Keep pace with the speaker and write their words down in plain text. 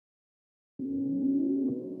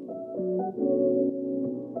Alright,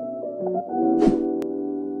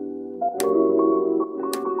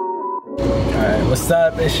 what's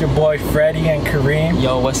up? It's your boy Freddie and Kareem.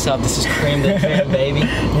 Yo, what's up? This is Kareem the Dream, baby.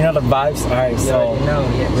 You know the vibes? Alright, so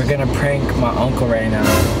we're gonna prank my uncle right now.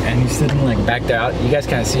 And he's sitting like back there. You guys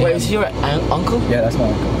can't see him. Wait, is he your uncle? Yeah, that's my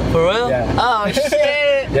uncle. For real? Yeah. Oh,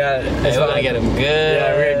 shit. Yeah, hey, we're gonna get him good.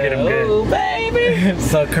 Yeah, we're gonna get him good. Oh, baby.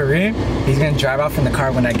 So Kareem, he's gonna drive off in the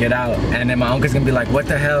car when I get out. And then my uncle's gonna be like, what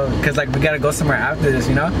the hell? Cause like we gotta go somewhere after this,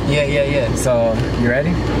 you know? Yeah. So, you ready?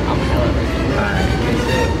 I'm hella ready. Alright.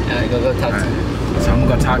 Alright, go talk to him. So I'm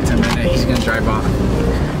gonna go talk to him and then he's gonna drive off.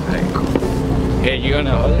 Alright, cool. Hey, you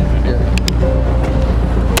gonna hold it? Yeah.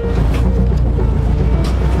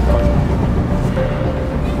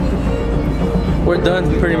 We're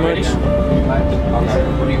done, pretty much. Okay,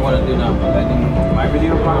 what do you want to do now? My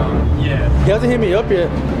video part? Yeah. He hasn't hit me up yet.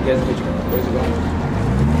 Where's it going?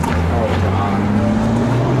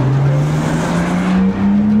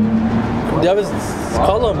 Do you have his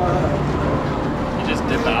call him? You just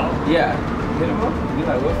dip out? Yeah. Hit him up. Be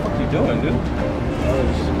like, what the fuck you doing, dude? Oh,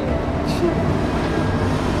 shit.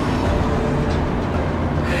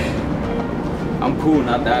 I'm cool,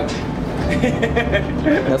 not that.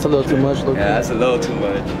 That's a little too much, look. Yeah, that's a little too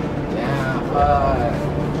much. Yeah,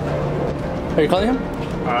 Are you calling him?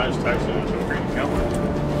 I just texted him to bring the camera.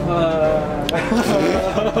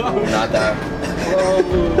 not that.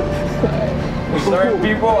 Certain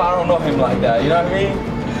people, I don't know him like that, you know what I mean?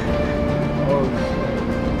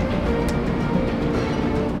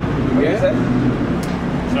 What you say?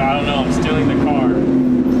 So I don't know, I'm stealing the car.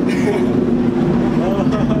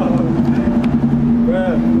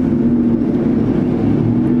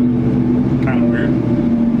 Kind of weird.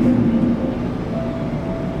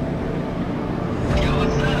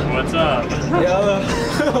 What's up? Yo.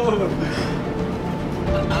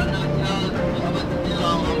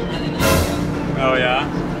 Oh yeah?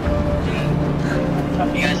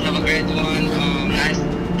 You guys have a great one. Nice.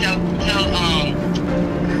 Tell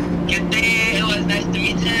good day. It was nice to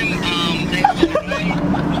meet him. Thanks for the night.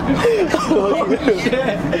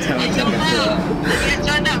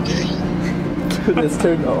 Let's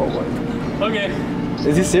turn. Oh my. Okay.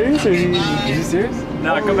 Is he serious or is he serious?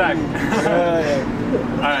 No, come back.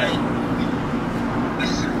 Alright.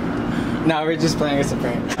 Nah, we're just playing. It's a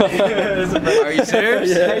prank. Are you serious?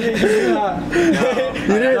 Yeah. You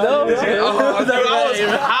didn't know? Oh, dude, I was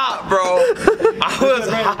hot, bro. I was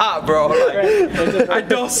hot, bro. Like, I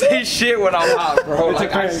don't say shit when I'm hot, bro.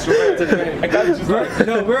 Like, I swear. I got just like,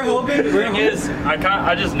 no, we're hoping. The thing is,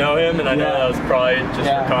 I just know him, and I know that was probably just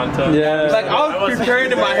for content. Yeah. Like, I was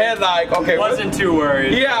preparing in my head, like, okay. Wasn't too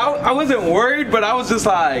worried. Yeah, I wasn't worried, but I was just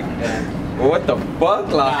like, what the fuck?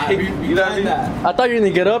 Like, you know what I mean? I thought you were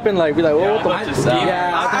gonna get up and like be like, whoa, what the fuck?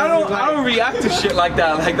 I don't react to shit like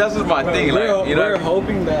that. Like, that's just my thing. Like, you know, we're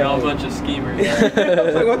hoping that. Y'all a bunch of schemers. I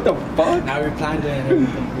was like, what the fuck? Now we planned it and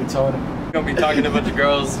everything. We told him. We're gonna be talking to a bunch of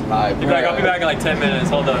girls. Like, You'll be like, I'll be back in like 10 minutes.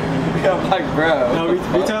 Hold up. I'm like, bro. No, we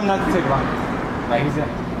told him not to take long. Like he's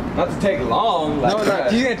gonna. Not to take long. Like, No,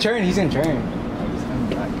 he's gonna turn. He's gonna turn. He's coming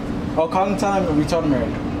back. Oh, call him time. We told him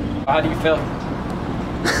already. How do you feel?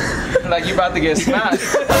 like you about to get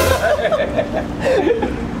smashed.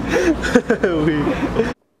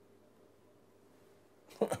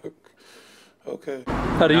 Okay.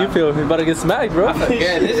 How do you feel? You about to get smacked, bro?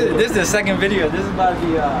 Yeah, this is the second video. This is about to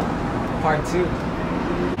be part 2.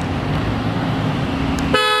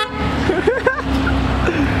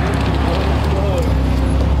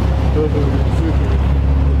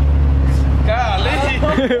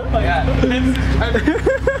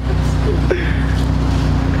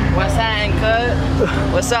 What's happening, Cut?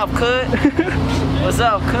 What's up, Cut? What's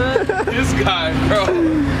up, Cut? This guy, bro.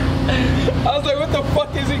 I was like, what the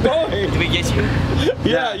fuck is he going? Did we get you?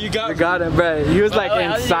 Yeah, you got You got him, bro. He was like in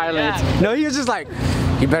how did you silence. react? No, he was just like,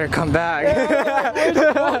 you better come back.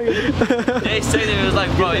 They said it was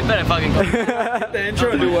like, bro, you better fucking go. The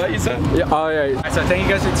intro do what you said? Yeah, oh yeah. Alright, so thank you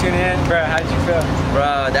guys for tuning in. Bro, how'd you feel?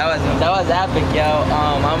 Bro, that was epic, yo.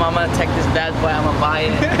 I'm gonna take this bad boy, I'm gonna buy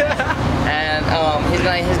it. And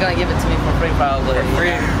he's gonna give it to me for free probably. For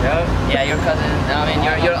free? Yep. Yeah, your cousin. I mean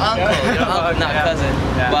your uncle. Your uncle, not cousin.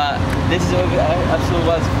 Yeah. But this is absolutely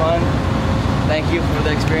was fun. Thank you for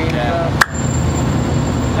the experience. Yeah.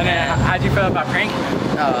 And then, how'd you feel about pranking?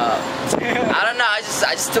 I don't know. I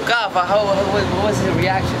just took off. What was his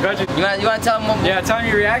reaction? You wanna tell him more? Yeah, tell me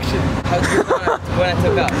your reaction. How did you feel when I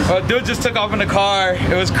took off? Oh, dude just took off in the car.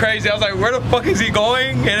 It was crazy. I was like, where the fuck is he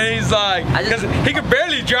going? And then he's like, because he could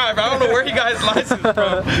barely drive. I don't know where he got his license from.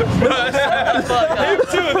 But him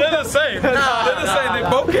too, they're the same. They're the same. They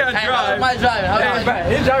both can't drive. How am I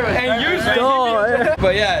driving? And usually,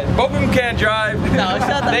 But yeah, both of them can't drive. No,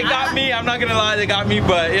 shut the They got me. I'm not gonna lie, they got me.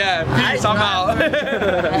 But yeah, peace. I'm out.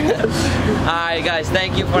 Alright guys,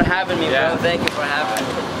 thank you for having me, bro. Thank you for having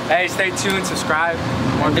me. Hey, stay tuned, subscribe.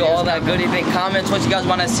 Do all that goody thing. Comments what you guys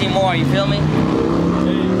want to see more. You feel me?